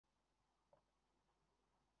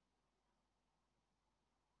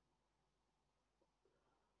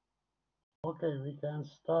Okay, we can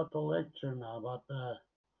start the lecture now, but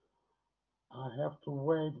I have to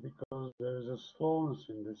wait because there is a slowness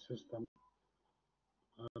in the system.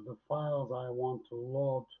 The files I want to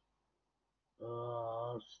load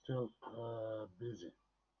are still busy.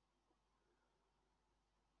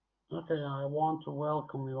 Okay, I want to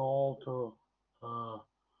welcome you all to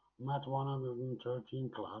Math 113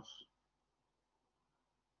 class.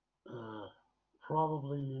 Uh,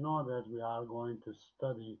 Probably you know that we are going to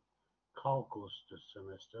study calculus this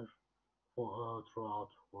semester for throughout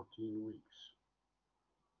 14 weeks.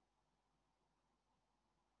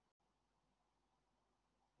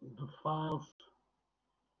 The files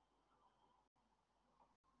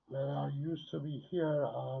that are used to be here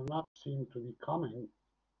are not seem to be coming.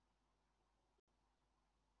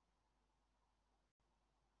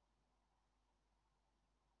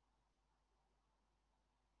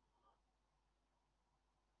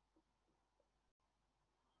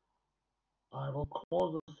 I will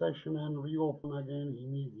close the session and reopen again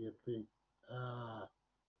immediately. Uh,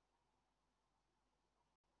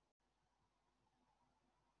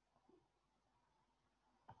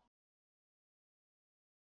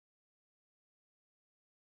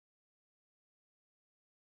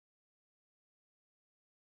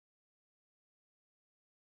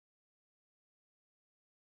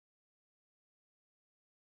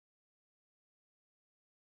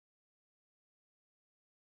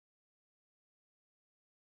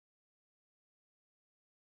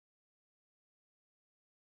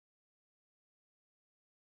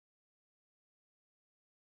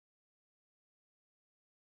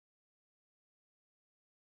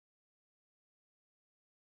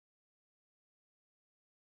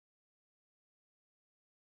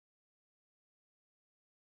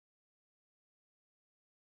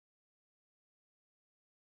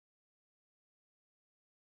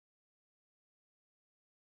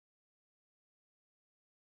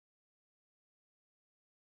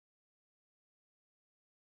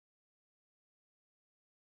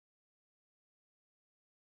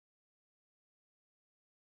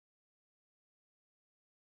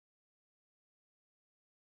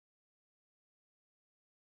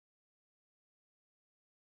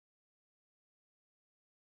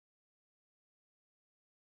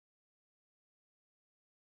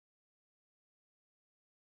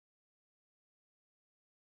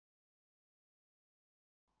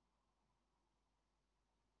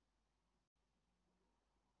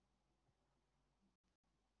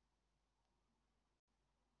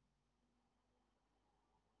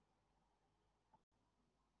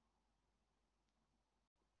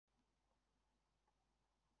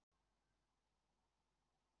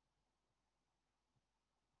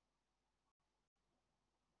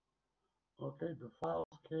 okay, the files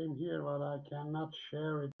came here, but I cannot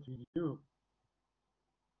share it with you.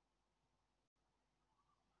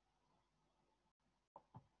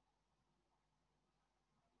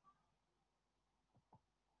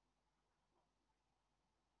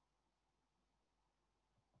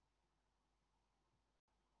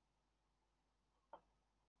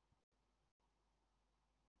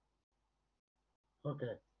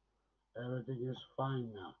 Okay, everything is fine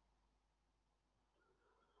now.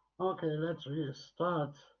 Okay, let's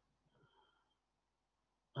restart.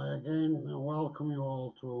 I again welcome you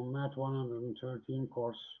all to Math 113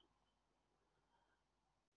 course.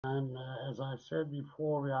 And as I said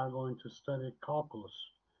before, we are going to study calculus.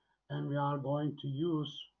 And we are going to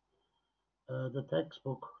use the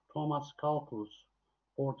textbook Thomas Calculus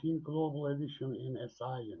 14th Global Edition in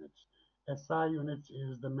SI units. SI units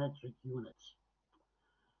is the metric units.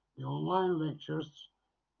 The online lectures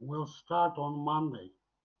will start on Monday,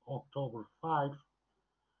 October 5,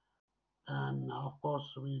 and of course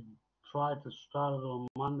we tried to start it on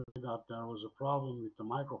Monday, but there was a problem with the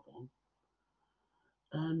microphone.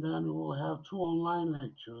 And then we will have two online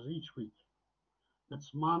lectures each week.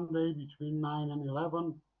 That's Monday between 9 and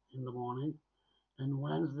 11 in the morning, and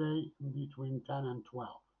Wednesday between 10 and 12.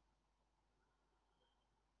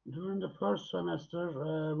 During the first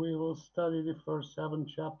semester, we will study the first 7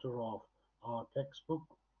 chapters of our textbook.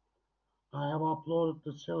 I have uploaded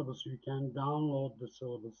the syllabus. You can download the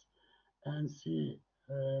syllabus and see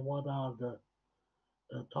what are the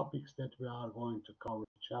topics that we are going to cover,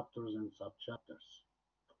 chapters and sub-chapters.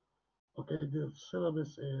 Okay, the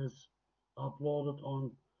syllabus is uploaded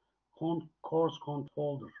on course content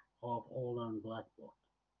folder of OLearn Blackboard.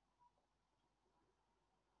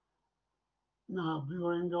 Now,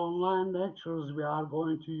 during the online lectures, we are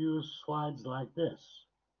going to use slides like this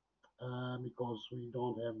because we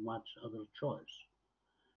don't have much other choice.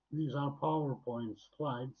 These are PowerPoint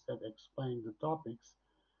slides that explain the topics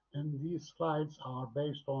and these slides are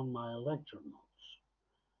based on my lecture notes.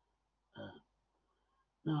 Uh,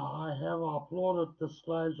 Now I have uploaded the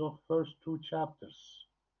slides of first two chapters.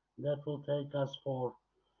 That will take us for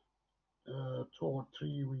 2 or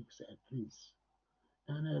 3 weeks at least.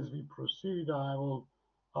 And as we proceed, I will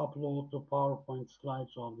upload the PowerPoint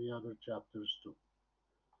slides of the other chapters too.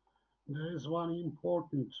 There is one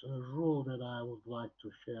important rule that I would like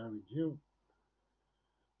to share with you.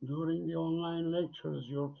 During the online lectures,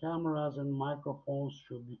 your cameras and microphones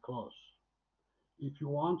should be closed. If you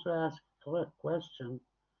want to ask a question,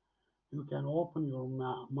 you can open your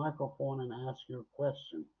microphone and ask your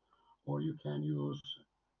question, or you can use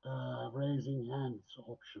raising hands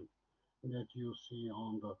option that you see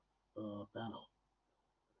on the panel.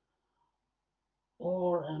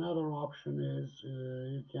 Or another option is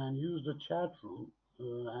you can use the chat room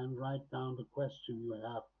and write down the question you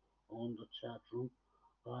have on the chat room.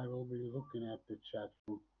 I will be looking at the chat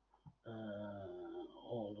room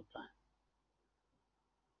all the time.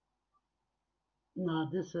 Now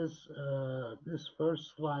this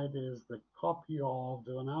first slide is the copy of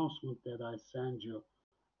the announcement that I sent you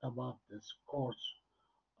about this course.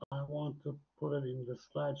 I want to put it in the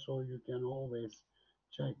slide so you can always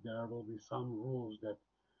check. There will be some rules that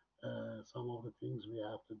some of the things we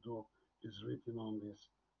have to do is written on these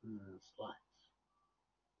slides.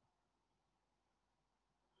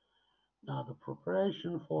 Now the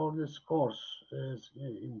preparation for this course is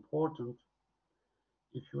important.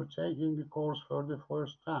 If you're taking the course for the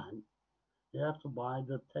first time, you have to buy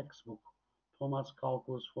the textbook, Thomas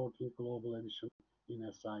Calculus 14 Global Edition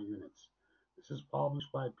in SI units. This is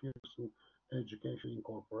published by Pearson Education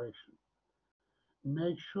Incorporation.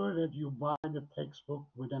 Make sure that you buy the textbook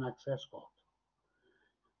with an access code.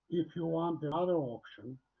 If you want the other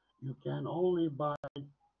option, you can only buy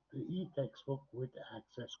the e-textbook with the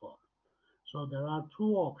access code. So there are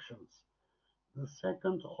two options. The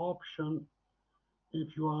second option,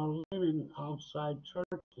 if you are living outside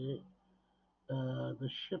Turkey, the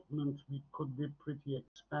shipment could be pretty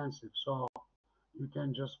expensive. So you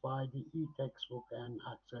can just buy the e-textbook and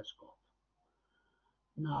access code.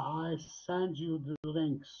 Now I send you the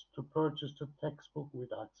links to purchase the textbook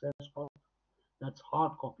with access code. That's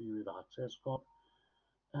hard copy with access code.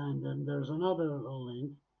 And then there's another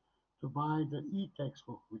link to buy the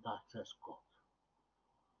e-textbook with access code.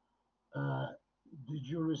 Did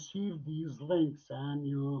you receive these links and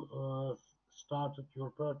you started your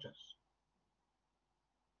purchase?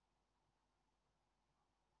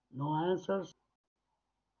 No answers?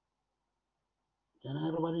 Can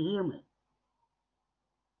everybody hear me?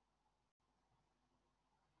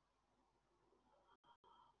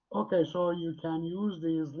 Okay, so you can use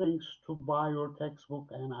these links to buy your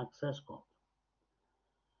textbook and access code.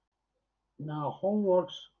 Now,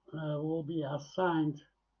 homeworks will be assigned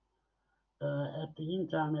at the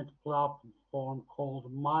internet platform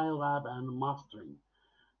called MyLab and Mastering.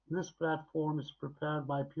 This platform is prepared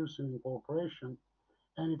by Pearson Incorporation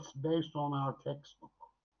and it's based on our textbook.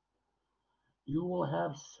 You will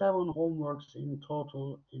have 7 homeworks in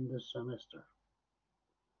total in this semester.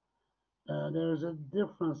 There is a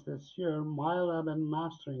difference this year. MyLab and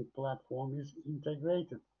Mastering platform is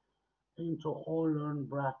integrated into OLearn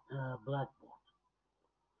Blackboard.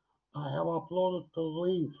 I have uploaded the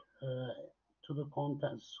link to the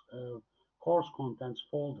course contents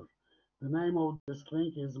folder. The name of this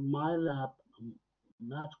link is MyLab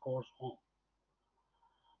Math Course Home.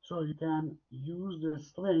 So you can use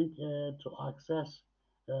this link to access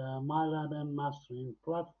MyLab and Mastering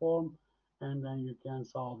platform, and then you can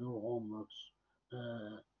solve your homeworks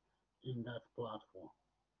in that platform.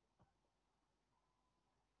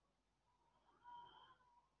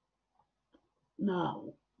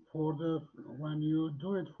 Now, when you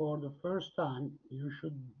do it for the first time, you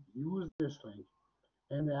should use this link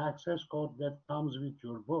and the access code that comes with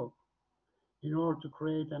your book in order to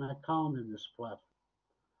create an account in this platform.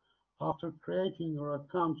 After creating your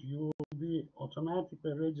account, you will be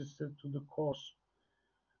automatically registered to the course,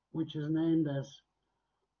 which is named as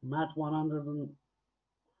Math113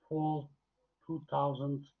 Fall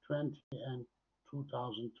 2020 and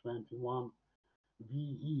 2021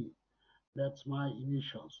 VE. That's my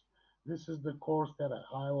initials. This is the course that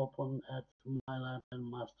I opened at MyLab and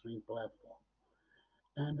Mastering platform.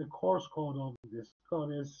 And the course code of this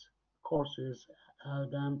course is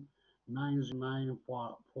LDM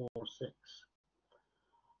 90946.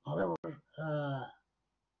 However,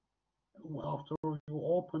 after you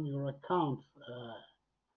open your account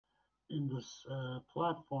in this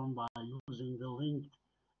platform by using the link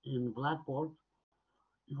in Blackboard,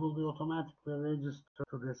 you will be automatically registered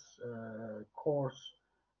to this course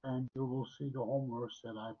and you will see the homeworks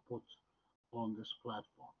that I put on this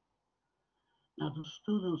platform. Now, to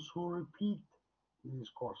students who repeat these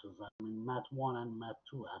courses, I mean Math 1 and Math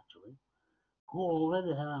 2 actually, who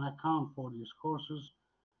already have an account for these courses,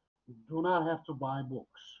 do not have to buy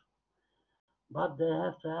books, but they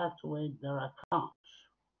have to activate their accounts.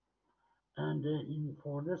 And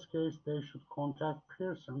for this case, they should contact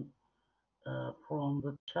Pearson from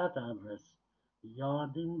the chat address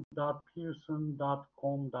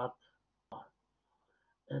yardim.pearson.com.ar.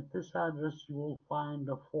 At this address, you will find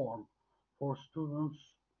a form for students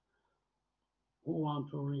who want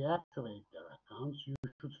to reactivate their accounts. You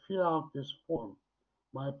should fill out this form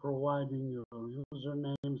by providing your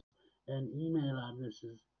usernames and email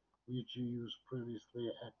addresses which you used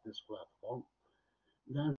previously at this platform.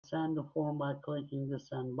 Then send the form by clicking the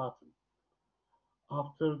send button.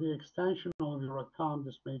 After the extension of your account,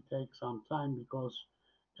 this may take some time because,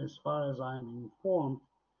 as far as I'm informed,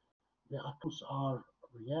 the accounts are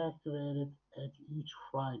reactivated at each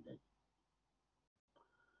Friday.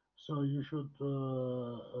 So you should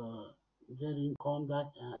get in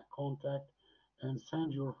contact and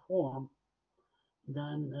send your form.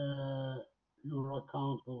 Then your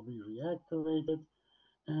account will be reactivated,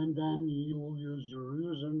 and then you will use your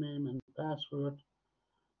username and password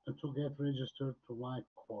to get registered to my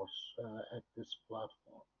course at this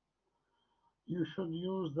platform. You should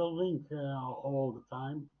use the link all the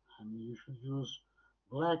time, and you should use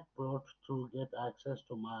Blackboard to get access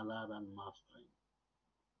to my lab and mastering.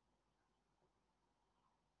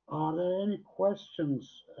 Are there any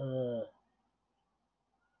questions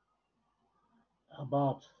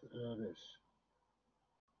about this?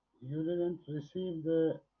 You didn't receive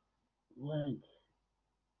the link.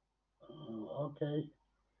 Okay.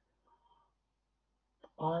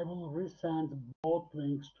 I will resend both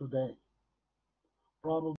links today.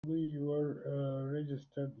 Probably you were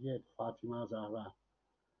registered yet, Fatima Zahra.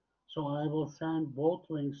 So I will send both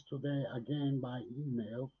links today again by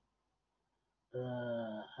email,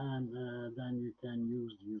 and then you can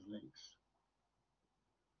use these links.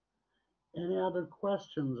 Any other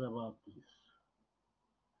questions about this?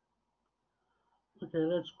 Okay,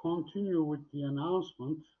 let's continue with the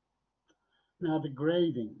announcement. Now the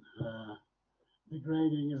grading. The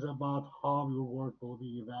grading is about how your work will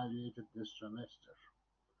be evaluated this semester.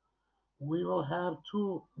 We will have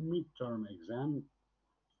 2 midterm exams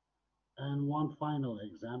and 1 final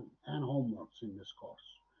exam and homeworks in this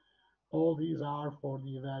course. All these are for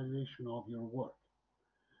the evaluation of your work.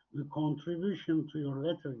 The contribution to your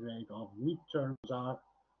letter grade of midterms are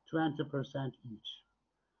 20% each.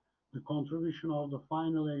 The contribution of the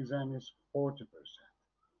final exam is 40%.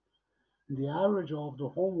 The average of the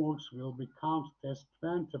homeworks will be counted as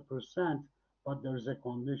 20%, but there is a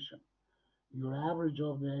condition. Your average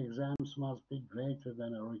of the exams must be greater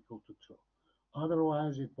than or equal to 2.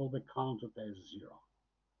 Otherwise, it will be counted as 0.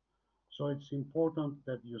 So it's important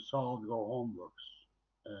that you solve your homeworks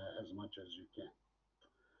as much as you can.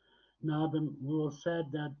 Now, we will say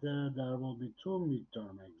that there will be 2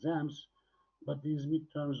 midterm exams, but these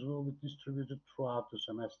midterms will be distributed throughout the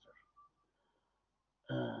semester.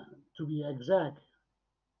 To be exact,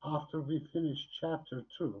 after we finish chapter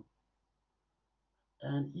 2,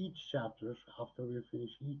 and after we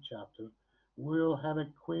finish each chapter, we'll have a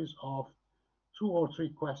quiz of 2 or 3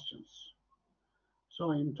 questions.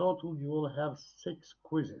 So in total, you will have 6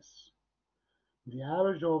 quizzes. The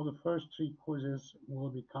average of the first 3 quizzes will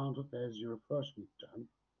be counted as your first midterm.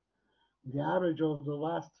 The average of the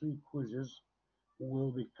last 3 quizzes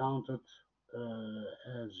will be counted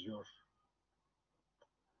as your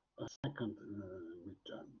second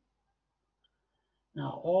midterm.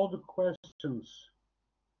 Now, all the questions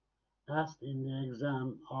asked in the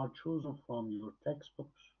exam are chosen from your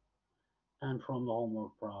textbooks and from the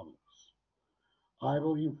homework problems. I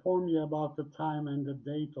will inform you about the time and the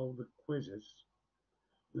date of the quizzes.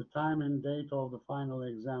 The time and date of the final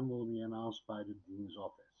exam will be announced by the Dean's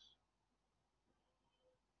office.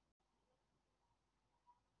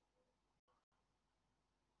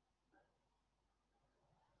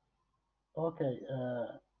 Okay,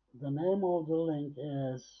 the name of the link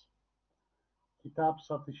is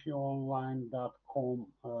kitapsatışionline.com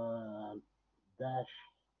dash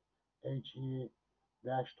he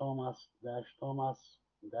dash Thomas dash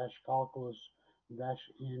calculus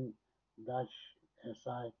dash in dash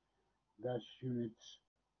si dash units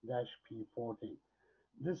dash p14.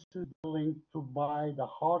 This is the link to buy the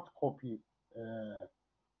hard copy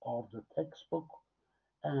of the textbook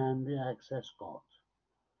and the access code.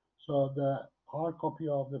 So the hard copy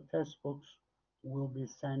of the textbooks will be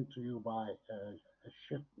sent to you by a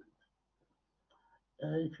shipment.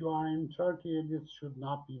 If you are in Turkey, this should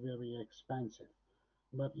not be very expensive.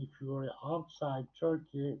 But if you are outside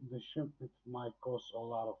Turkey, the shipment might cost a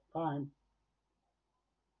lot of time.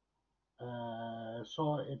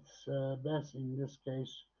 So it's best in this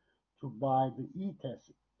case to buy the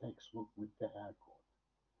e-test textbook with the haircut.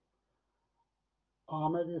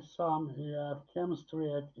 Ahmed Isam, you have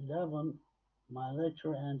chemistry at 11. My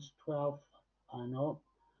lecture ends 12, I know,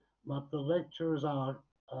 but the lectures are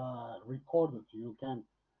recorded. You can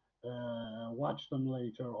watch them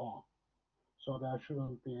later on, so there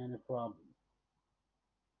shouldn't be any problem.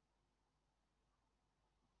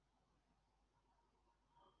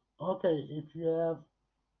 Okay, if you have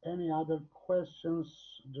any other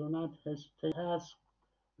questions, do not hesitate to ask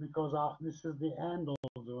because this is the end of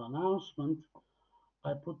the announcement.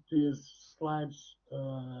 I put these slides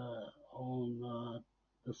on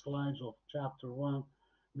the slides of chapter 1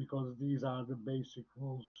 because these are the basic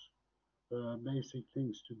rules, basic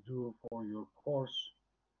things to do for your course,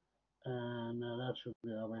 and that should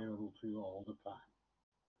be available to you all the time.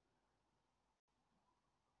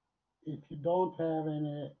 If you don't have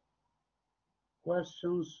any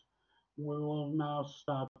questions, we will now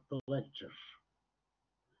start the lecture.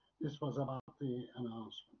 This was about the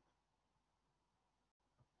announcement.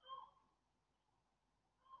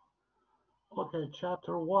 Okay,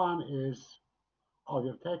 chapter 1 is, of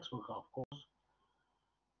your textbook, of course,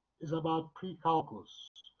 is about pre-calculus.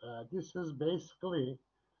 This is basically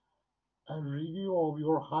a review of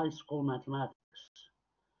your high school mathematics.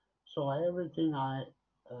 So everything I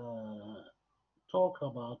uh, talk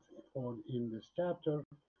about in this chapter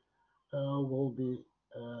will be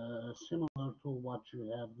similar to what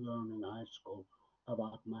you have learned in high school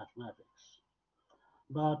about mathematics.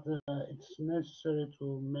 But it's necessary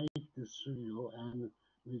to make this review, and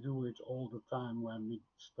we do it all the time when we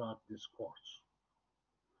start this course.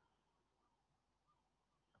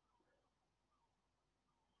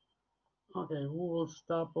 Okay, we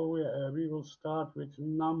will start with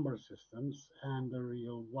number systems and the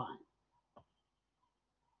real one.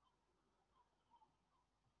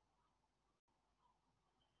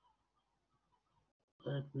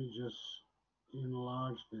 Let me just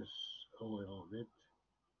enlarge this a little bit.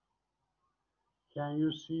 Can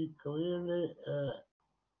you see clearly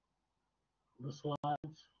the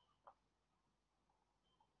slides?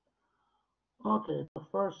 Okay, the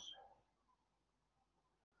first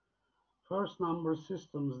number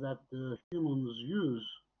systems that the humans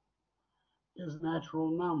use is natural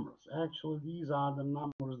numbers. Actually, these are the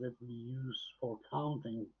numbers that we use for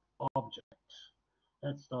counting objects.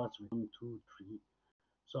 That starts with 1, 2, 3.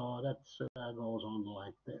 So that goes on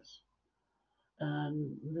like this.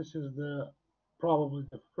 And this is probably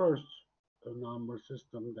the first number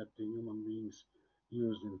system that the human beings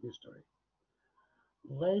used in history.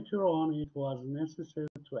 Later on, it was necessary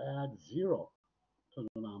to add zero to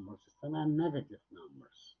the number system and negative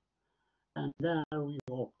numbers. And there we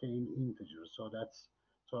obtained integers. So that's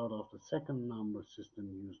sort of the second number system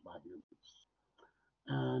used by humans.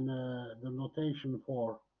 And the notation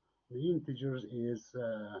for the integers is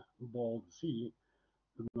bold C.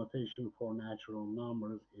 The notation for natural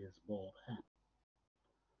numbers is bold N.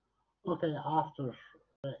 Okay, after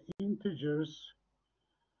integers,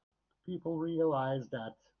 people realize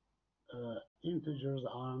that integers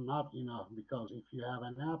are not enough because if you have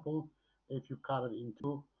an apple, if you cut it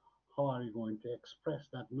into, how are you going to express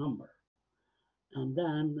that number? And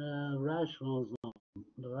then the rational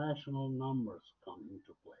numbers come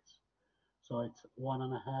into place. So it's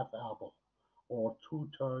 1.5 apple or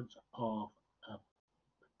 2/3 of a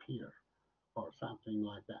pear or something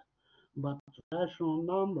like that. But rational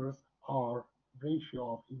numbers are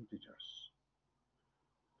ratio of integers.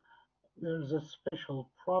 There's a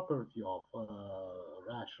special property of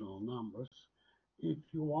rational numbers. If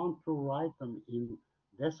you want to write them in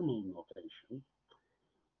decimal notation,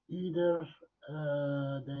 either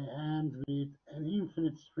they end with an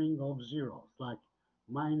infinite string of zeros, like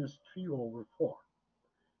 -3/4.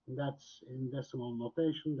 That's in decimal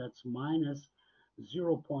notation, that's minus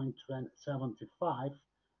 0.75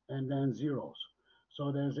 and then zeros.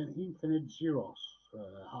 So there's an infinite zeros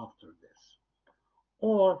after this.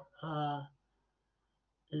 Or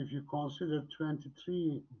if you consider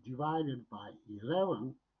 23 divided by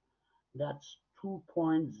 11, that's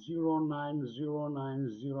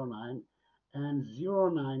 2.090909 and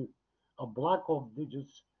 09, a block of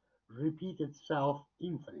digits repeat itself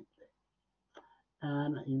infinitely.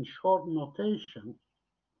 And in short notation,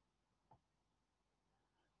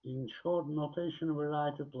 we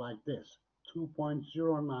write it like this: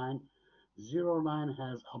 2.0909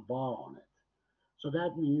 has a bar on it. So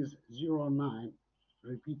that means 09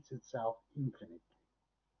 repeats itself infinitely.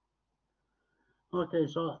 Okay,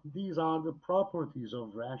 so these are the properties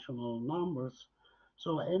of rational numbers.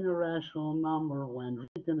 So any rational number, when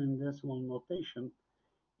written in decimal notation,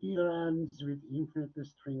 either ends with infinite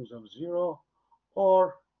strings of zero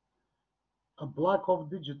or a block of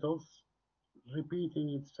digitals repeating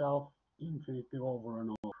itself infinitely over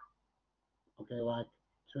and over. Okay, like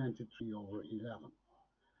 23 over 11.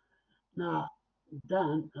 Now,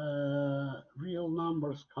 then real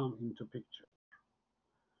numbers come into picture.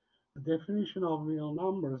 The definition of real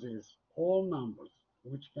numbers is all numbers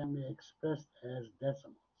which can be expressed as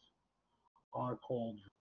decimals are called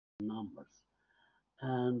real numbers.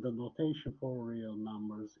 And the notation for real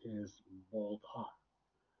numbers is bold R.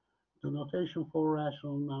 The notation for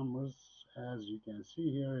rational numbers, as you can see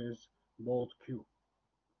here, is bold Q.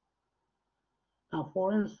 Now,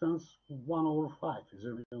 for instance, 1 over 5 is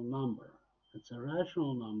a real number. It's a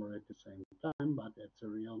rational number at the same time, but it's a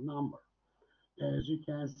real number. As you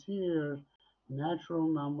can see here, natural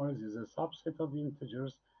numbers is a subset of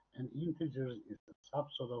integers, and integers is a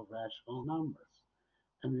subset of rational numbers.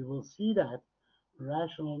 And we will see that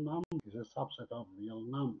rational number is a subset of real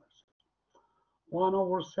numbers. 1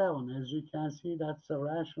 over 7, as you can see, that's a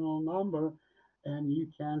rational number, and you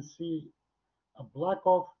can see a block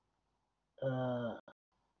of uh,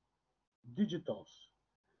 digitals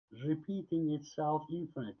repeating itself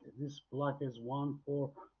infinitely. This block is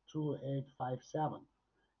 142857.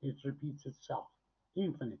 It repeats itself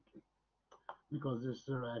infinitely because this is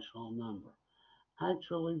a rational number.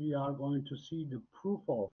 Actually, we are going to see the proof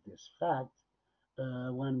of this fact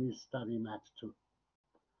when we study Math 2.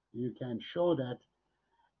 You can show that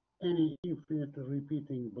any infinitely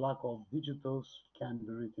repeating block of digitals can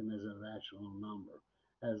be written as a rational number,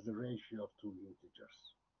 as the ratio of two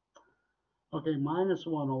integers. Okay, minus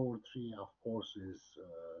 1 over 3, of course, is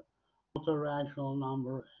both a rational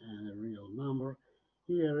number and a real number.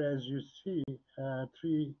 Here, as you see,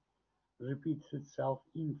 3 repeats itself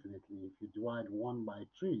infinitely. If you divide 1 by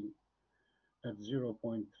 3, that's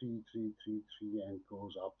 0.3333 and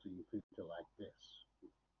goes up to infinity like this.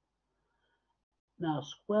 Now,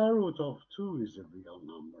 square root of 2 is a real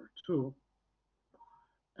number too,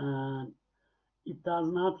 and it does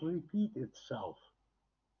not repeat itself.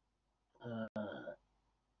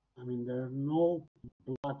 I mean, there are no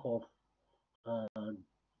block of uh,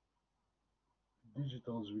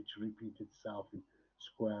 digitals which repeat itself in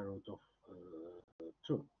square root of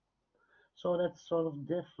 2. So that's sort of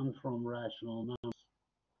different from rational numbers.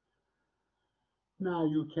 Now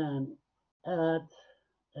you can add,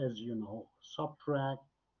 as you know, subtract,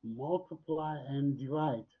 multiply, and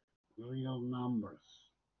divide real numbers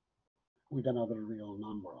with another real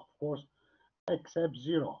number, of course, except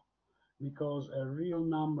 0, because a real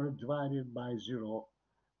number divided by 0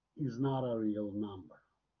 is not a real number.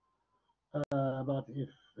 But if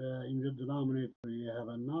in the denominator you have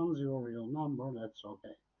a non-zero real number, that's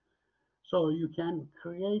okay. So you can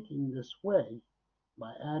create in this way,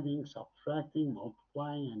 by adding, subtracting,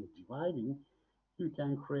 multiplying, and dividing, you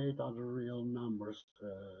can create other real numbers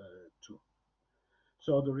too.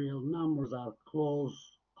 So the real numbers are closed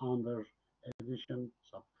under addition,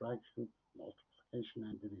 subtraction, multiplication,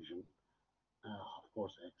 and division. Of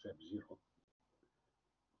course, except 0,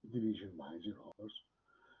 division by 0, of course.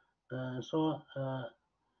 So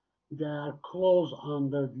they are closed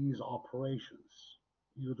under these operations.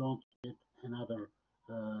 You don't get another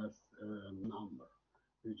number.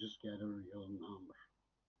 You just get a real number.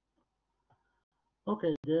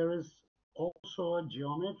 Okay, there is also a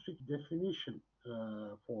geometric definition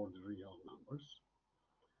for the real numbers.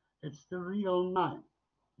 It's the real line,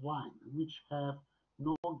 which have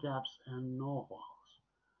no gaps and no holes.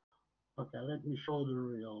 Okay, let me show the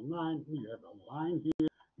real line. You have a line here.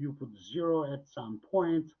 You put 0 at some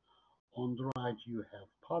point. On the right, you have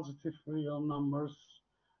positive real numbers.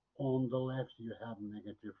 On the left, you have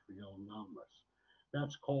negative real numbers.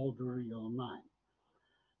 That's called the real line.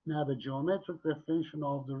 Now, the geometric definition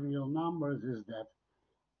of the real numbers is that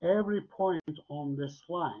every point on this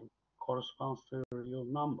line corresponds to a real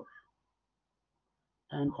number.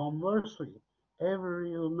 And conversely,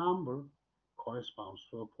 every real number corresponds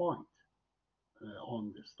to a point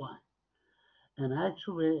on this line. And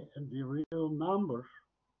actually, the real number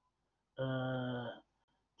uh,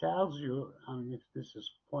 tells you, I mean, if this is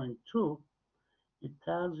point 2, it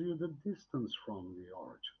tells you the distance from the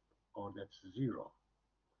origin, or that's 0.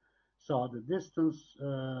 So the distance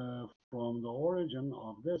from the origin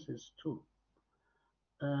of this is 2.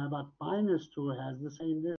 But minus 2 has the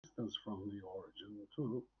same distance from the origin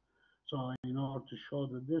too. So in order to show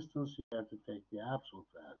the distance, you have to take the absolute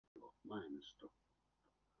value of minus 2.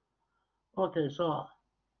 Okay, so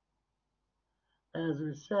as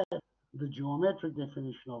we said, The geometric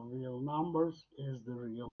definition of real numbers is the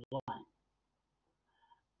real line.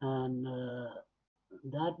 And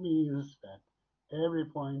that means that every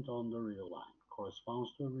point on the real line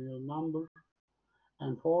corresponds to a real number.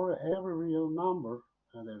 And for every real number,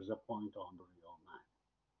 there's a point on the real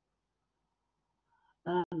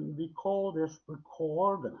line. And we call this the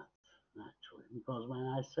coordinate, actually, because when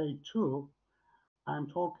I say 2, I'm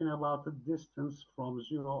talking about the distance from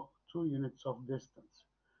 0, 2 units of distance.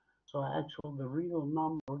 So actually, the real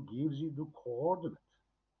number gives you the coordinate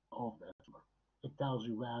of that number. It tells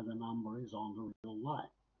you where the number is on the real line.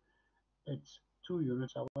 It's 2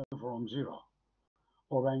 units away from 0.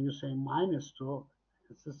 Or when you say -2,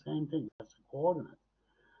 it's the same thing. That's a coordinate.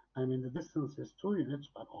 I mean, the distance is 2 units,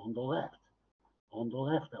 but on the left. On the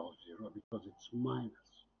left of 0 because it's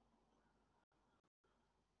minus.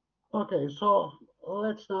 Okay, so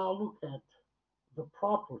let's now look at the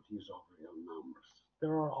properties of real numbers.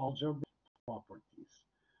 There are algebraic properties.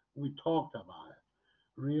 We talked about it.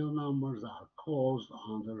 Real numbers are closed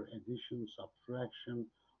under addition, subtraction,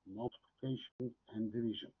 multiplication, and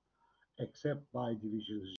division, except by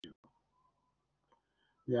division 0.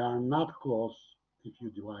 They are not closed if you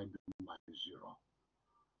divide them by 0.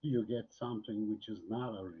 You get something which is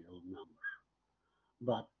not a real number.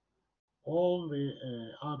 But all the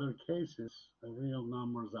other cases, the real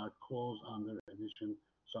numbers are closed under addition,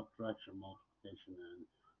 subtraction, multiplication, and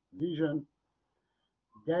division.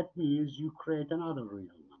 That means you create another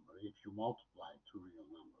real number if you multiply two real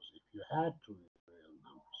numbers, if you add two real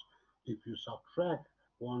numbers, if you subtract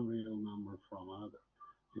one real number from another,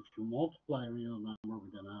 if you multiply a real number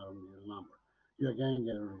with another real number, you again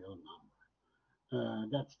get a real number.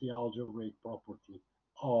 That's the algebraic property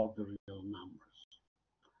of the real numbers.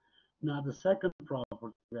 Now, the second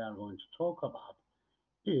property we are going to talk about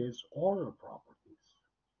is order properties.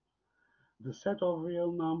 The set of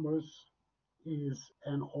real numbers is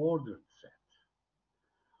an ordered set.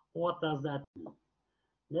 What does that mean?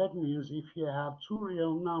 That means if you have two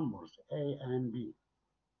real numbers, A and B,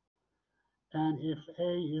 and if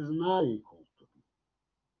A is not equal to B,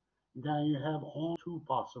 then you have only two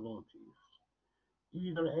possibilities.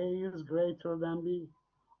 Either A is greater than B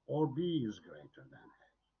or B is greater than A.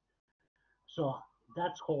 So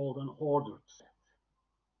that's called an ordered set.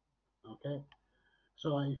 Okay?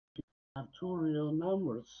 So if you have two real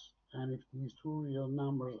numbers, and if these two real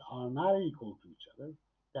numbers are not equal to each other,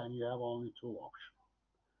 then you have only two options.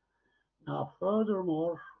 Now,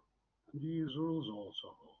 furthermore, these rules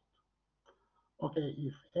also hold. Okay,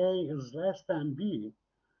 if A is less than B,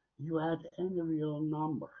 you add any real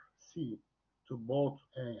number, C, to both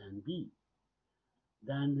A and B,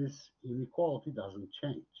 then this inequality doesn't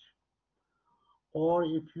change. Or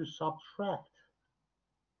if you subtract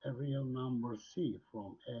a real number C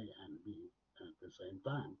from A and B at the same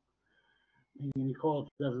time, the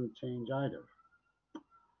inequality doesn't change either.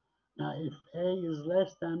 Now, if A is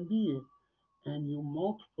less than B and you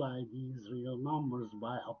multiply these real numbers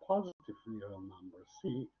by a positive real number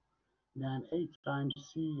C, then A times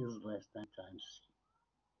C is less than times C.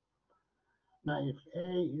 Now, if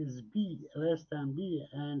A is less than B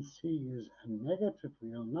and C is a negative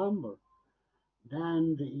real number,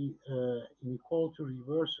 then the inequality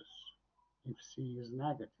reverses if C is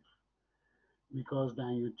negative, because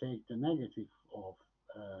then you take the negative of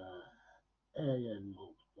A and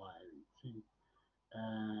multiply with C,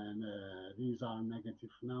 and these are negative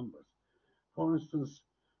numbers. For instance,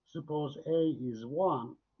 suppose A is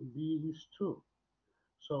 1, B is 2.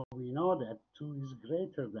 So we know that 2 is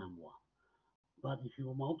greater than 1. But if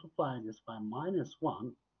you multiply this by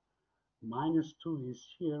 -1, -2 is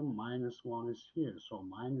here, -1 is here. So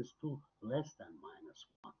 -2 less than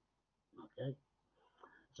 -1. Okay?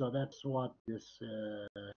 So that's what this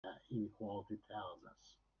inequality tells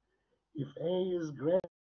us. If A is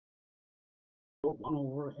greater, 1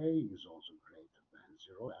 over A is also greater than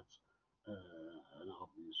 0. That's an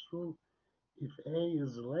obvious rule. If A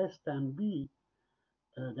is less than B,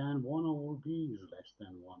 then 1 over B is less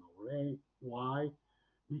than 1 over A. Why?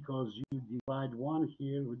 Because you divide 1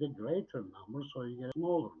 here with a greater number, so you get a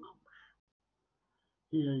smaller number.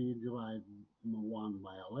 Here you divide 1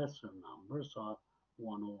 by a lesser number, so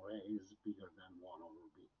 1 over A is bigger than 1 over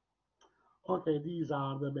B. Okay, these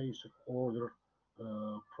are the basic order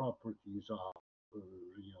properties of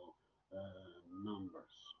real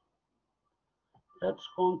numbers. Let's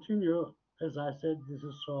continue. As I said, this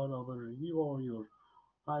is sort of a review of your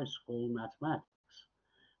high school mathematics.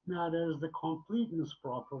 Now there's the completeness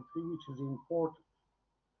property, which is important.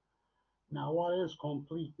 Now, what is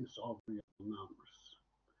completeness of real numbers?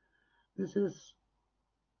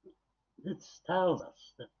 It tells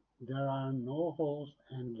us that there are no holes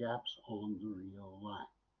and gaps on the real line.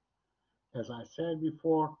 As I said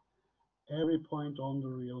before, every point on the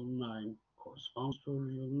real line corresponds to a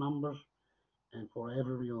real number, and for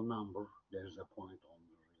every real number, there's a point on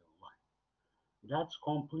the real line. That's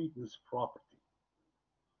completeness property.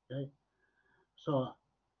 Okay? So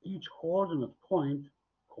each coordinate point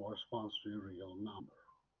corresponds to a real number.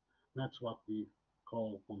 That's what we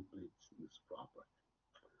call completeness property.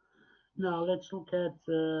 Now let's look at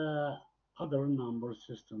other number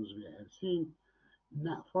systems we have seen.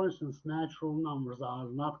 Now, for instance, natural numbers are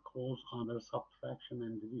not closed under subtraction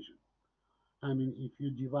and division. I mean, if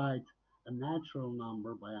you divide a natural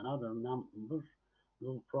number by another number,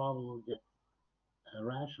 you'll probably get a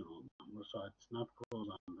rational number, so it's not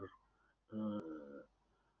closed under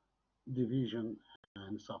division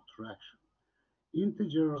and subtraction.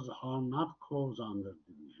 Integers are not closed under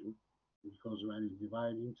division because when you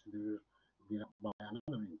divide integer by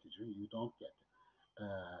another integer, you don't get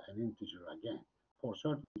an integer again. For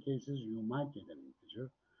certain cases, you might get an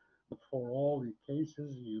integer, but for all the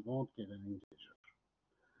cases, you don't get an integer.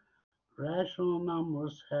 Rational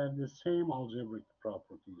numbers have the same algebraic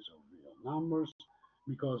properties of real numbers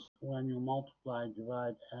because when you multiply,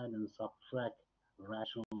 divide, add, and subtract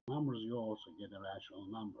rational numbers, you also get a rational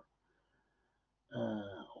number,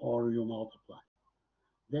 or you multiply.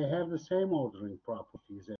 They have the same ordering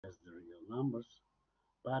properties as the real numbers,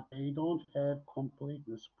 but they don't have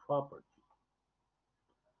completeness property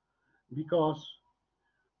because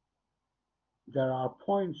there are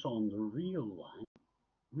points on the real line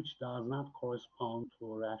which does not correspond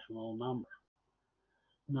to a rational number.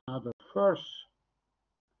 Now, the first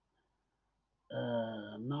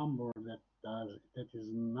number that is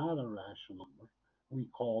not a rational number, we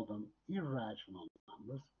call them irrational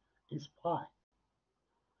numbers, is pi.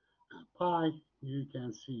 Pi, you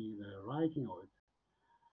can see the writing of it,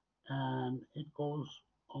 and it goes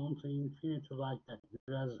on to infinity like that.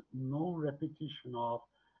 There is no repetition of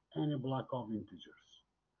any block of integers.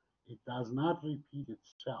 It does not repeat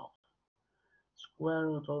itself. Square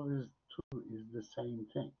root of 2 is the same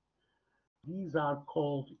thing. These are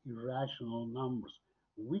called irrational numbers,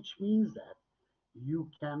 which means that you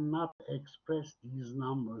cannot express these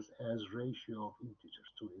numbers as ratio of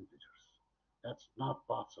integers to integers. That's not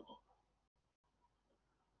possible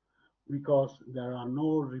because there are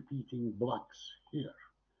no repeating blocks here.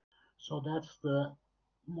 So that's the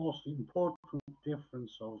most important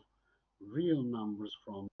difference of real numbers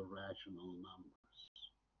from the rational numbers.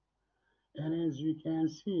 And as you can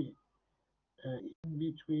see, in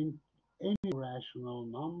between any rational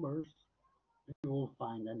numbers, you will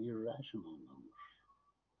find an irrational number.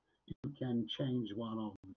 You can change one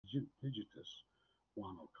of the digits,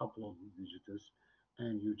 one or couple of digits,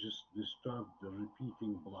 and you just disturb the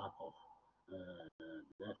repeating block of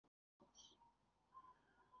that.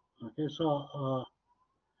 Okay, so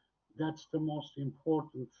that's the most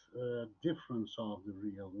important difference of the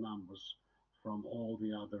real numbers from all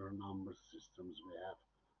the other number systems we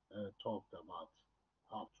have talked about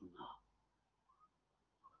up to now.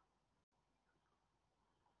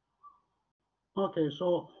 Okay,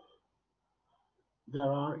 so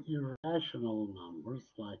there are irrational numbers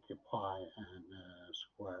like a pi and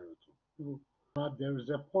square root of 2, but there is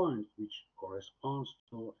a point which corresponds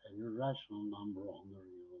to an irrational number on the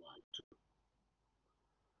real line too.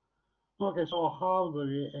 Okay, so how do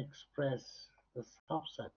we express the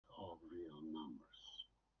subset of real numbers?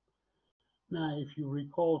 Now, if you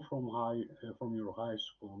recall from your high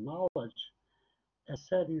school knowledge, a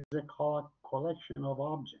set is a collection of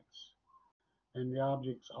objects, and the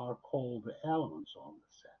objects are called the elements of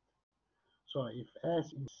the set. So if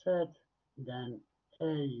S is set, then A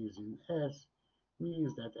is in S,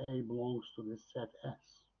 means that A belongs to the set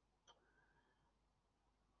S.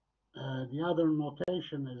 The other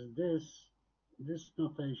notation is this. This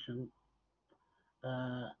notation,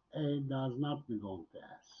 A does not belong to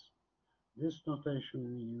S. This notation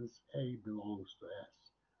means A belongs to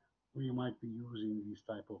S. We might be using these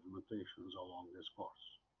type of notations along this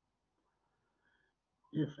course.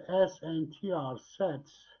 If S and T are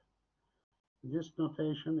sets, this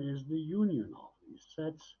notation is the union of these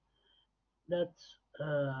sets. That's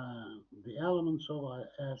the elements of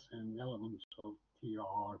S and elements of T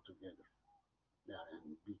are together.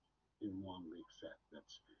 And in one big set.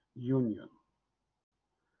 That's union.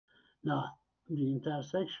 Now, the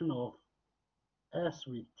intersection of S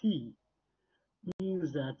with T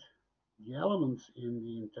means that the elements in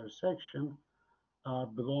the intersection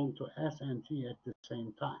belong to S and T at the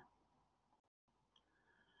same time.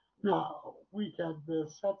 Now, the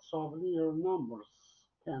sets of linear numbers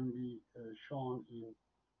can be shown in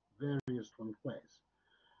various different ways.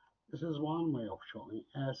 This is one way of showing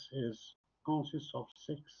S is consists of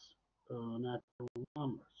six natural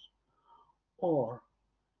numbers or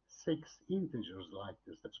six integers like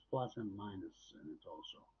this. That's plus and minus in it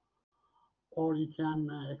also. Or you can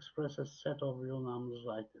express a set of real numbers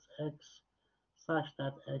like this, x, such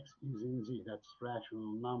that x is in z, that's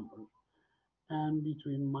rational number, and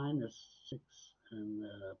between minus 6 and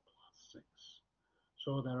plus 6.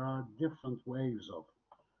 So there are different ways of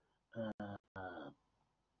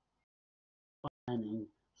finding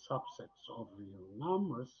subsets of real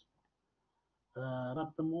numbers,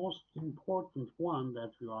 but the most important one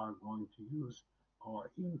that we are going to use are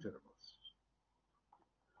intervals.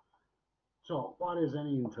 So what is an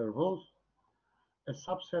interval? A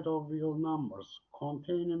subset of real numbers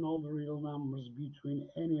containing all the real numbers between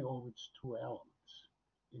any of its two elements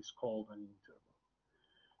is called an interval.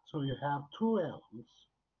 So you have two elements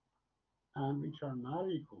and which are not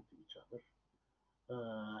equal to each other,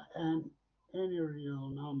 and any real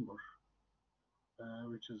number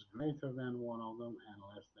which is greater than one of them and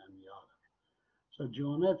less than the other. So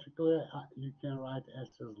geometrically, you can write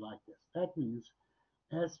S as like this. That means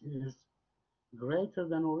S is greater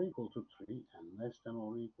than or equal to 3 and less than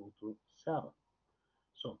or equal to 7.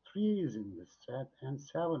 So 3 is in this set and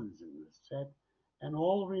 7 is in this set, and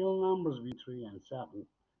all real numbers between 3 and 7,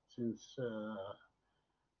 since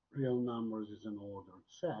real numbers is an ordered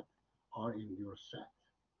set, are in your set.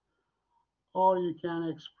 Or you can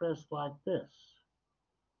express like this.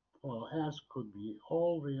 Well, S could be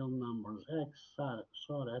all real numbers x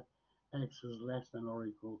so that x is less than or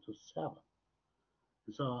equal to 7.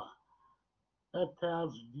 So that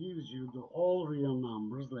gives you the all real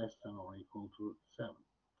numbers less than or equal to 7.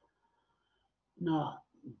 Now,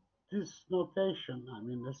 this notation,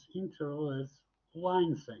 this interval is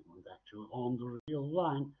line segment actually. On the real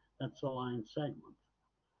line, that's a line segment.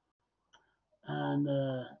 And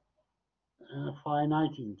a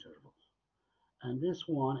finite interval. And this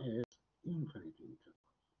one is infinite interval.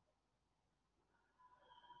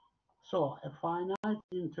 So a finite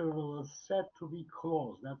interval is said to be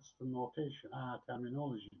closed. That's the notation,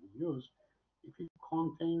 terminology we use, if it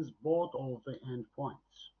contains both of the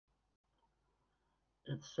endpoints.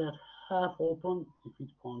 It's set half open if it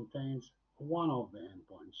contains one of the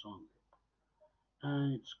endpoints only.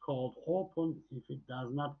 And it's called open if it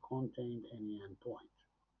does not contain any endpoint.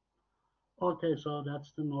 Okay, so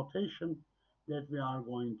that's the notation that we are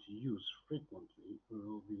going to use frequently. We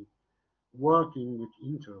will be working with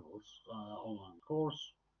intervals along the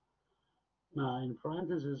course. Now, in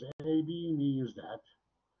parentheses, AB means that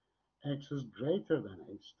x is greater than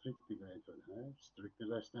a, strictly greater than a, strictly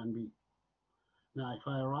less than b. Now, if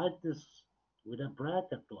I write this with a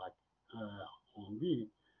bracket like on b,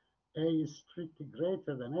 a is strictly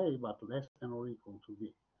greater than a, but less than or equal to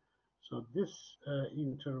b. So this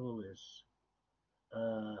interval is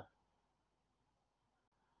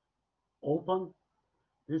open.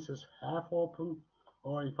 This is half open.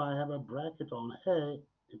 Or if I have a bracket on a,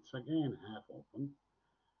 it's again half open.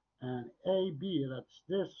 And AB, that's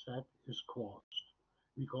this set, is closed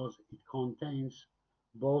because it contains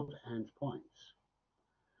both endpoints.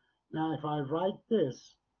 Now, if I write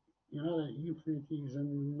this, you know that infinity is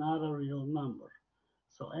not a real number.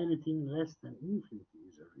 So anything less than infinity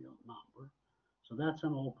is a real number. So that's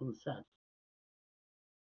an open set.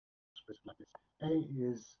 Like this. A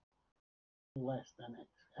is less than x.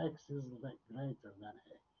 X is greater than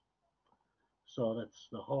a. So that's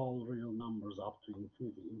the whole real numbers up to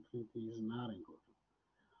infinity. Infinity is not included.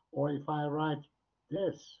 Or if I write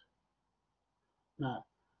this, now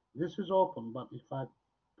this is open, but if I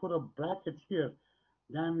put a bracket here,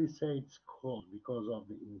 then we say it's closed because of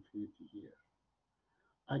the infinity here.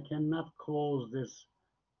 I cannot close this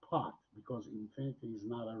part because infinity is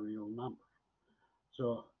not a real number.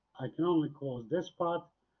 So I can only close this part,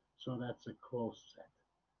 so that's a closed set.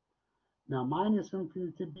 Now minus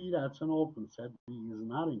infinity b, that's an open set. B is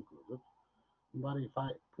not included. But if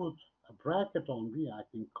I put a bracket on b, I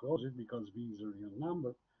can close it because b is a real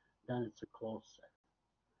number, then it's a closed set.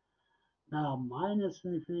 Now minus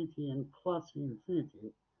infinity and plus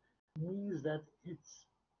infinity means that it's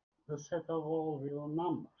the set of all real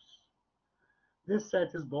numbers. This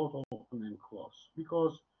set is both open and closed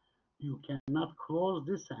because you cannot close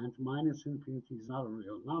this end. Minus infinity is not a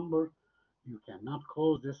real number. You cannot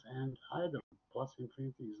close this end either. Plus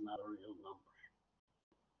infinity is not a real number.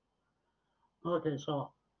 Okay,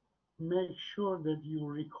 so make sure that you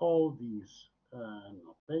recall these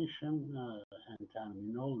notation and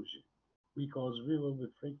terminology because we will be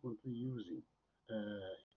frequently using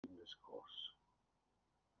in this course.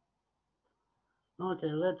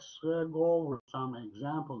 Okay, let's go over some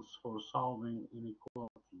examples for solving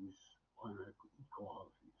inequalities or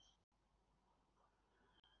equalities.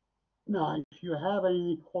 Now, if you have an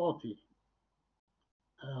inequality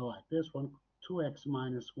like this one, 2x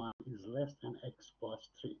minus 1 is less than x plus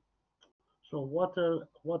 3. So what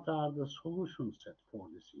are the solution set for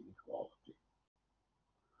this inequality?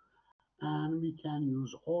 And we can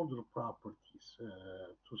use order properties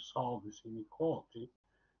to solve this inequality.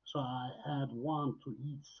 So I add 1 to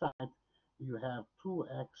each side. You have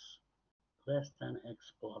 2x less than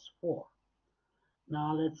x plus 4.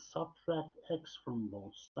 Now let's subtract x from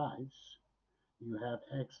both sides. You have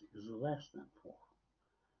x is less than 4.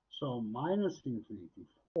 So minus infinity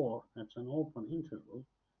 4, that's an open interval,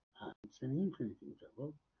 and it's an infinite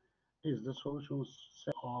interval, is the solution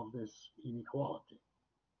set of this inequality.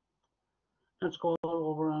 Let's go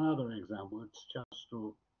over another example. It's just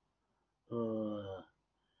to uh,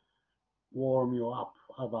 warm you up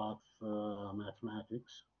about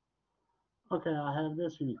mathematics. Okay, I have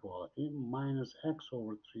this inequality, minus x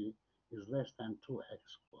over 3 is less than 2x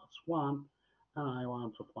plus 1, and I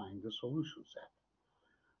want to find the solution set.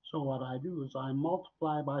 So what I do is I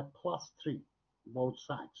multiply by plus 3 both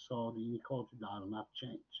sides, so the inequality does not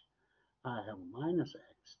change. I have minus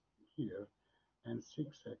x here and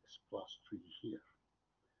 6x plus 3 here.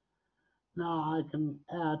 Now I can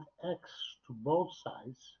add x to both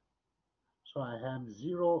sides, so I have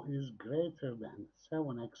 0 is greater than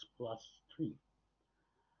 7x plus 3.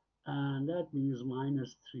 And that means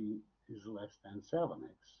minus 3 is less than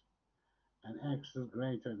 7x. And x is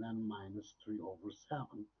greater than minus 3 over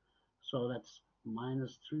 7. So that's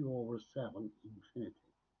minus 3 over 7 infinity.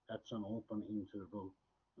 That's an open interval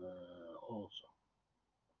also.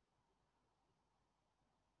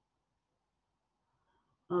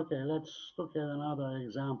 Okay, let's look at another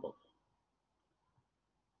example.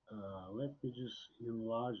 Let me just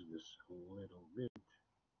enlarge this a little bit.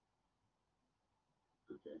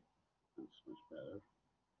 Okay, that's much better.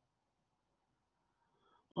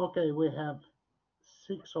 Okay, we have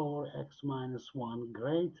 6 over x minus 1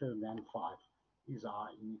 greater than 5 is our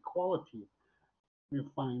inequality. We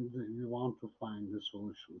want to find the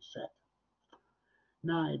solution set.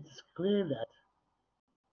 Now it's clear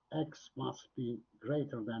that x must be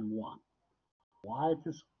greater than 1. Why it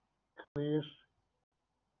is clear?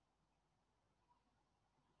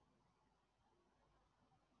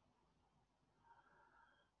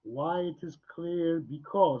 Why it is clear?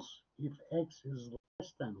 Because if x is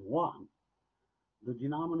less than 1, the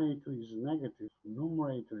denominator is negative,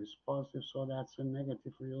 numerator is positive, so that's a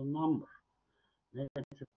negative real number.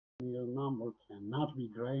 Negative real number cannot be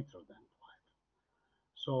greater than 5.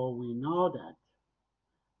 So we know that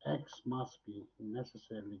x must be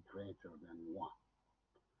necessarily greater than 1.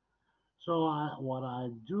 So what I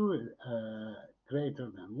do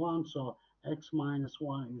greater than 1, so x minus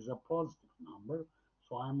 1 is a positive number,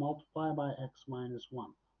 so I multiply by x minus 1,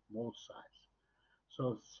 both sides.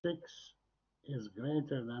 So 6 is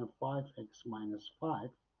greater than 5x minus 5,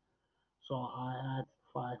 so I add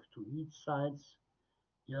 5 to each sides.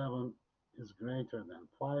 11 is greater than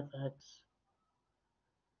 5x,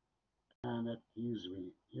 and that gives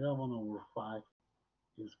me 11 over 5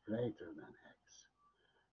 is greater than x.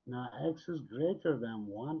 Now x is greater than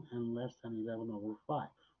 1 and less than 11 over 5.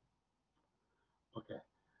 Okay,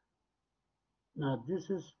 now this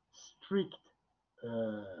is strict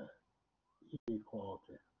uh,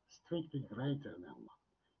 inequality, strictly greater than 1.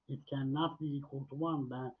 It cannot be equal to 1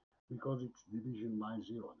 because it's division by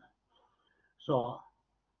 0 then. So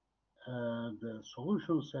the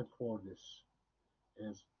solution set for this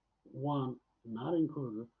is 1 not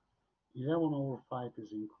included, 11 over 5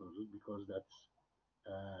 is included because that's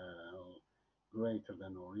greater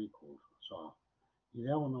than or equal. So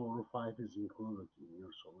 11 over 5 is included in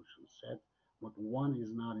your solution set, but 1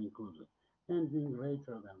 is not included. Anything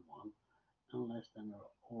greater than 1 and less than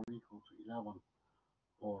or equal to 11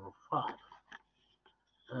 over 5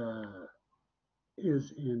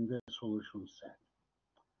 is in the solution set.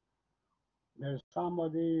 There's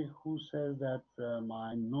somebody who says that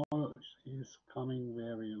my noise is coming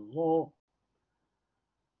very low.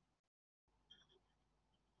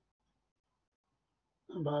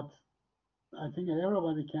 But I think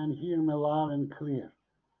everybody can hear me loud and clear.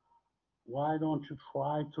 Why don't you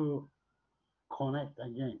try to connect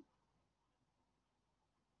again?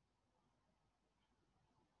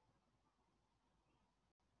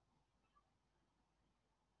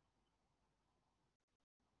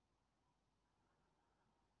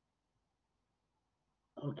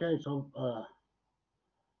 Okay, so,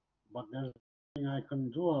 but there's nothing I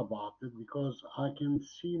can do about it because I can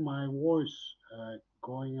see my voice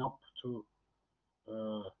going up to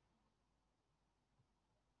uh,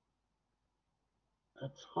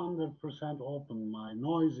 it's 100% open. My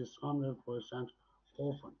noise is 100%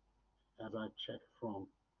 open as I check from.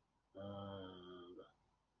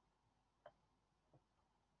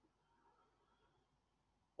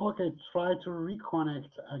 Okay, try to reconnect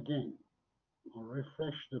again or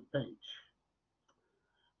refresh the page.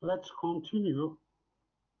 Let's continue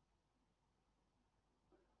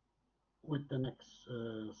with the next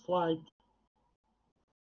slide.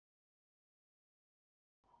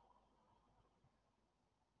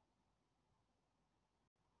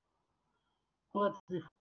 Let's define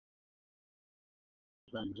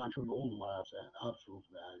values. I'm sure you all know what absolute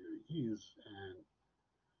value is, and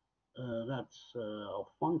that's a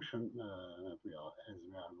function that as we are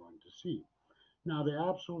going to see. Now, the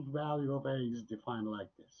absolute value of A is defined like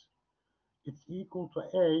this. It's equal to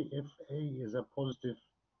A if A is a positive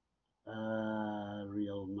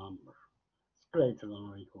real number. It's greater than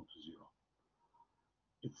or equal to 0.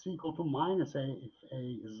 It's equal to minus A if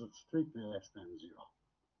A is strictly less than 0.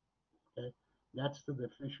 Okay, that's the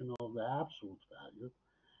definition of the absolute value.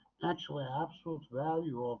 Actually, absolute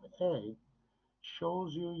value of A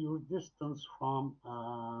shows you your distance from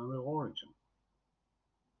the origin.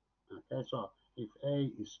 Okay, so if A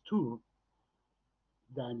is 2,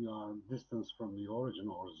 then your distance from the origin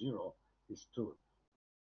or 0 is 2.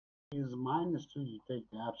 Is minus 2, you take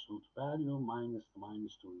the absolute value, minus the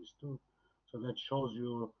minus 2 is 2. So that shows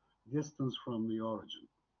you distance from the origin.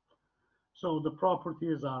 So the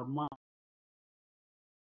properties are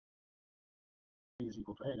is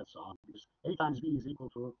equal to A, that's obvious. A times B is equal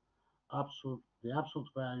to the absolute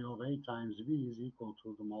value of A times B is equal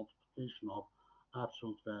to the multiplication of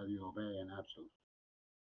absolute value of A and absolute.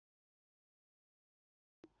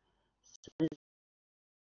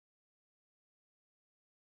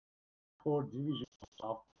 For division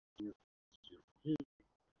of 0,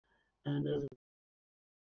 and as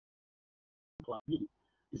B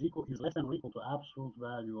is less than or equal to absolute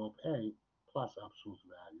value of A plus absolute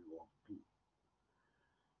value of B.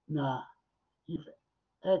 Now, if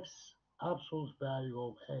x absolute value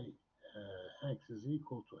of A x is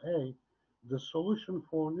equal to A, the solution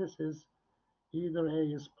for this is either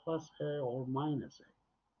A is plus A or minus A.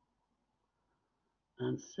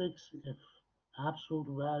 And 6, if absolute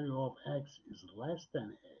value of x is less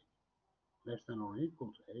than A, less than or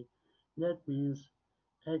equal to A, that means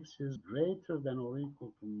x is greater than or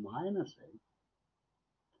equal to minus A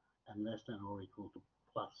and less than or equal to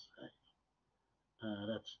plus A.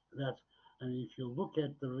 That's and if you look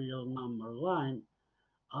at the real number line,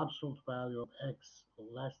 absolute value of x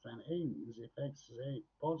less than A means if x is a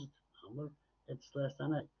positive number, it's less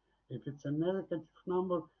than A. If it's a negative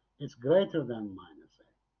number, it's greater than minus A.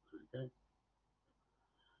 Okay.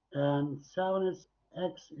 And 7 is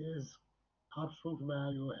x is absolute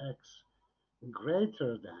value x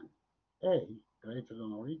greater than A, greater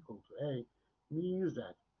than or equal to A, means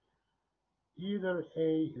that either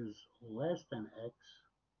A is less than x.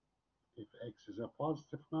 If x is a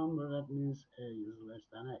positive number, that means A is less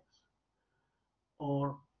than x.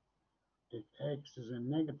 Or if x is a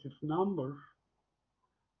negative number,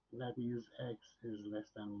 that means x is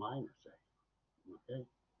less than minus A. Okay?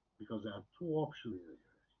 Because there are two options here.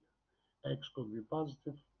 X could be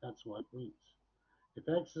positive, that's what it means. If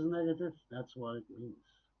x is negative, that's what it means.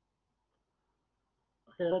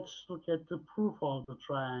 Okay, let's look at the proof of the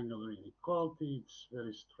triangular inequality. It's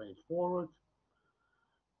very straightforward.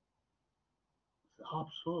 The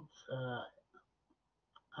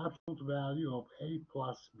absolute value of A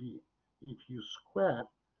plus B. If you square,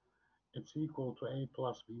 it's equal to A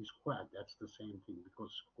plus B squared. That's the same thing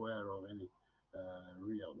because square of any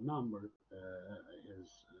real number is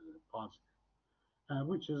positive,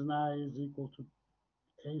 which is now is equal to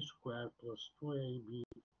A squared plus 2AB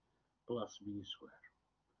plus B squared.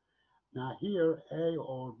 Now here A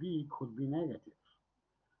or B could be negative.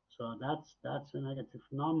 So that's a negative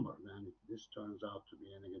number, then this turns out to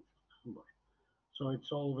be a negative number. So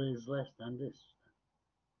it's always less than this.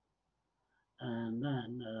 And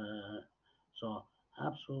then, so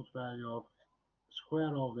absolute value of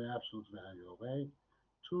square of the absolute value of A,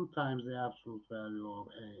 2 times the absolute value of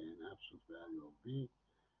A and absolute value of B,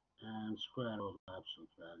 and square of the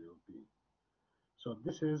absolute value of B. So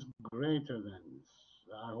this is greater than this.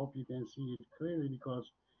 I hope you can see it clearly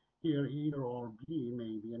because here either or B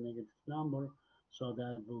may be a negative number, so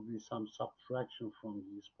that will be some subtraction from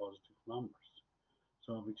these positive numbers,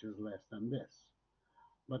 so which is less than this.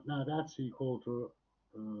 But now that's equal to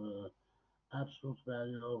absolute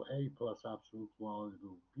value of A plus absolute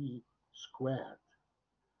value of B squared.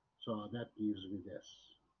 So that gives me this.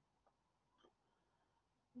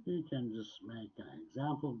 You can just make an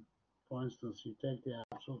example. For instance, you take the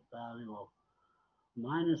absolute value of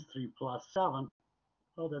minus 3 plus 7,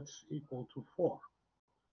 so that's equal to 4.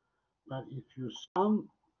 But if you sum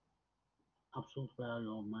absolute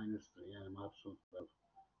value of minus 3 and absolute value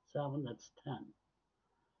of 7, that's 10.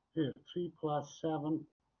 Here, 3 plus 7,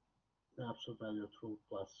 the absolute value of 2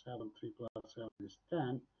 plus 7, 3 plus 7 is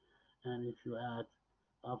 10. And if you add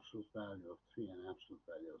absolute value of 3 and absolute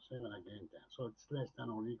value of 7, again 10. So it's less than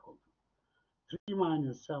or equal to 3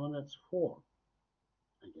 minus 7, that's 4.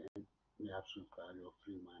 Again, the absolute value of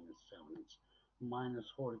 3 minus 7 is minus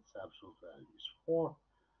 4. Its absolute value is 4.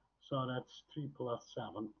 So that's 3 plus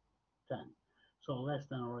 7, 10. So less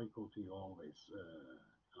than or equal to always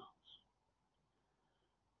counts.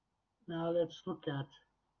 Now let's look at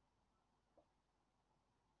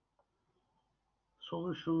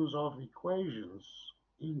solutions of equations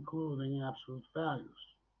including absolute values.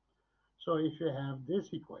 So if you have this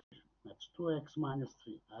equation, that's 2x minus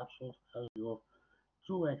 3, absolute value of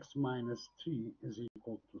 2x minus 3 is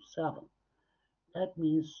equal to 7. That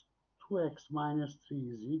means 2x minus 3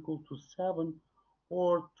 is equal to 7,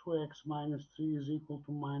 or 2x minus 3 is equal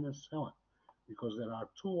to minus 7, because there are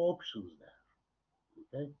two options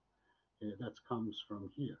there, okay? That comes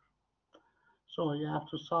from here. So you have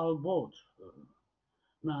to solve both.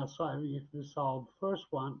 Now, so if we solve the first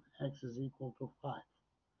one, x is equal to 5.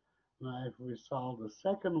 Now, if we solve the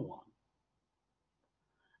second one,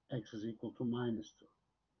 x is equal to minus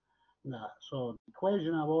 2. Now, so the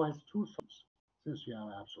equation above has two solutions. Since you have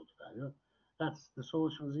absolute value, that's the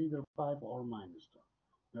solution is either 5 or minus 2.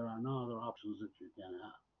 There are no other options that you can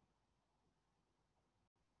have.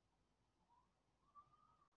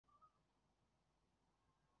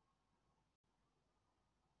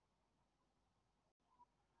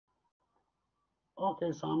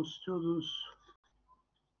 Okay, some students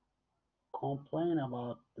complain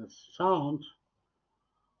about the sound.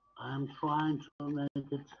 I'm trying to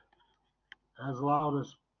make it as loud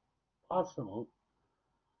as possible.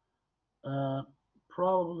 Uh,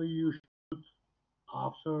 Probably you should,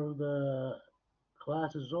 after the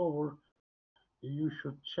class is over, you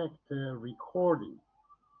should check the recording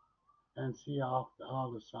and see how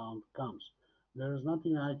the sound comes. There's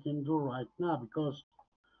nothing I can do right now because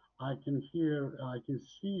I can see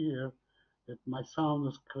here that my sound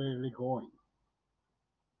is clearly going.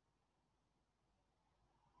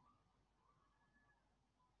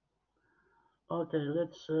 Okay,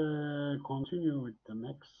 let's continue with the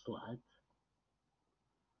next slide.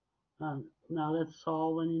 And now let's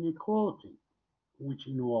solve an inequality which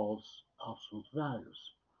involves absolute values.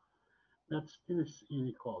 That's this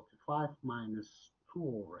inequality, 5 minus 2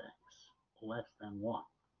 over x less than 1.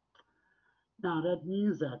 Now that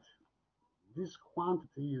means that this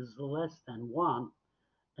quantity is less than 1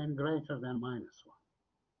 and greater than minus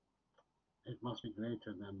 1. It must be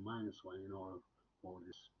greater than minus 1 in order for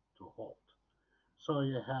this to hold. So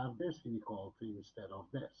you have this inequality instead of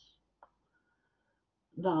this.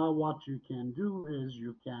 Now what you can do is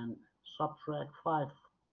you can subtract 5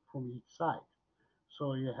 from each side.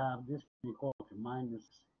 So you have this inequality minus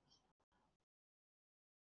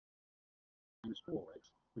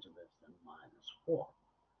 4x, which is less than minus 4.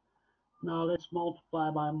 Now let's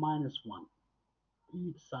multiply by minus 1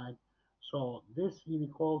 each side. So this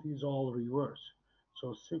inequality is all reversed.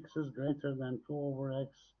 So 6 is greater than 2 over x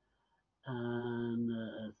and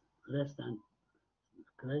less than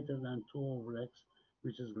greater than 2 over x,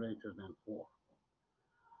 which is greater than 4.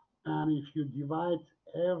 And if you divide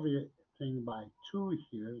everything by 2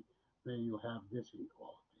 here, then you have this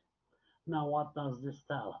inequality. Now what does this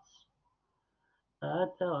tell us?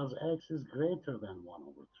 That tells us x is greater than 1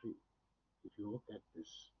 over 3. If you look at this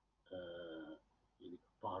uh,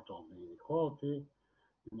 part of the inequality,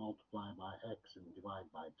 you multiply by x and divide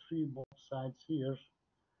by 3 both sides here,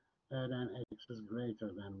 and then x is greater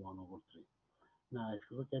than 1 over 3. Now if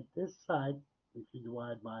you look at this side, if you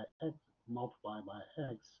divide by x, multiply by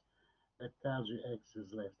x, that tells you x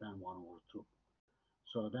is less than 1 over 2.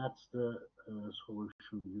 So that's the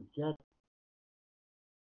solution you get.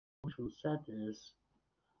 The solution set is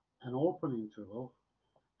an open interval,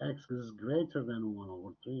 x is greater than 1 over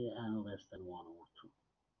 3 and less than 1 over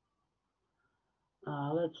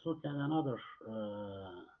 2. Let's look at another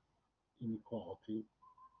inequality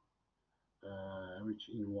which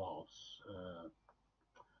involves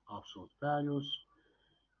absolute values.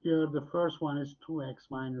 Here the first one is 2x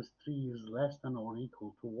minus 3 is less than or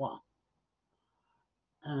equal to 1.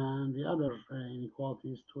 And the other inequality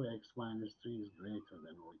is 2x minus 3 is greater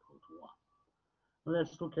than or equal to 1.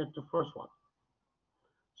 Let's look at the first one.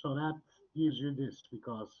 So that gives you this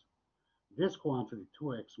because This quantity,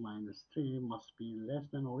 2x minus 3, must be less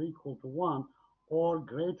than or equal to 1 or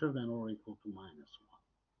greater than or equal to minus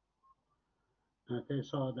 1. Okay,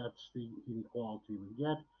 so that's the inequality we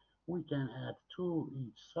get. We can add 2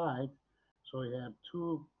 each side. So we have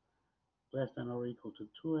 2 less than or equal to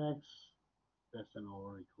 2x less than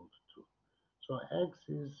or equal to 2. So x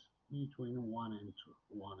is between 1 and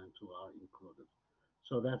 2. 1 and 2 are included.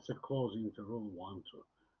 So that's a closed interval 1, 2.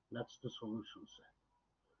 That's the solution set.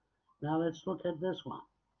 Now let's look at this one.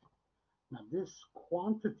 Now this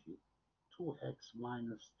quantity, 2x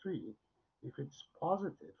minus 3, if it's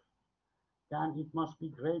positive, then it must be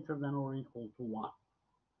greater than or equal to 1.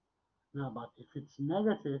 Now, but if it's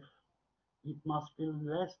negative, it must be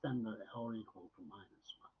less than or equal to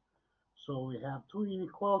minus 1. So we have two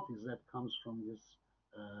inequalities that comes from this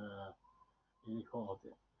inequality.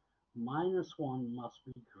 Minus 1 must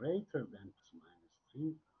be greater than minus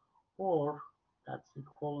 3, or that's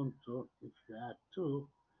equivalent to, if you add 2,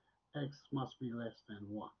 x must be less than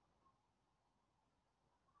 1.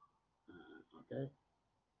 Okay?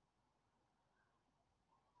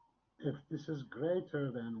 If this is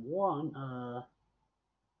greater than 1,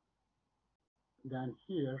 then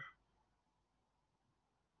here,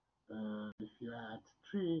 if you add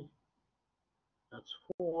 3, that's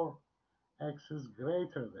 4, x is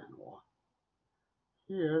greater than 1.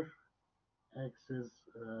 Here, x is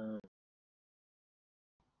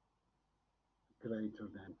greater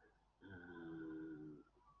than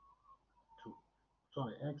 2.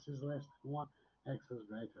 Sorry, x is less than 1, x is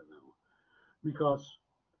greater than 1. Because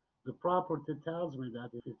the property tells me that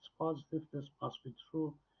if it's positive, this must be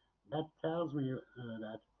true. That tells me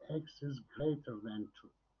that x is greater than 2.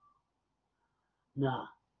 Now,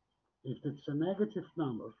 if it's a negative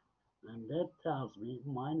number, then that tells me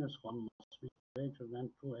minus 1 must be greater than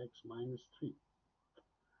 2x minus 3.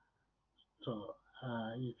 So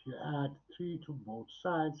if you add 3 to both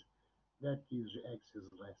sides, that gives you x is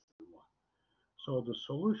less than 1. So the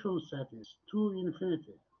solution set is 2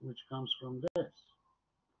 infinity, which comes from this.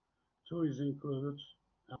 2 is included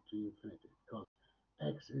up to infinity because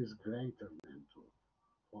x is greater than 2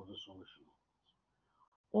 for the solution.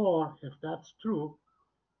 Or if that's true,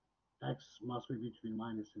 x must be between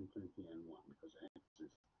minus infinity and 1 because x is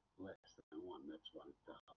less than 1. That's what it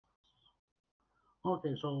does.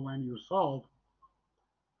 Okay, so when you solve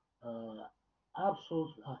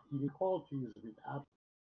absolute inequalities with absolute,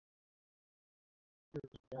 you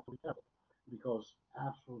have to be careful because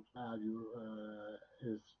absolute value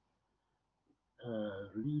is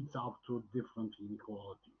leads up to different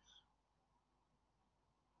inequalities.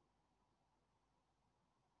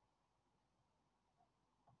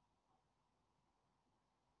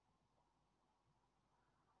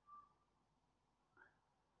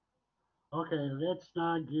 Okay, let's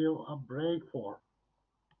now give a break for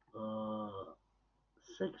uh,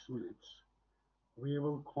 6 minutes. We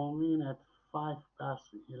will convene at 5 past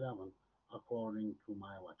 11 according to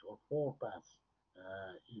my watch, or 4 past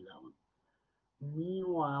 11.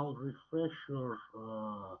 Meanwhile, refresh your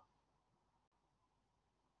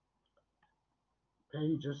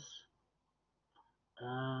pages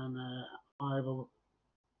and I will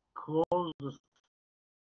close this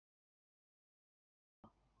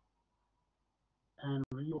and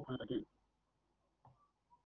reopen it again.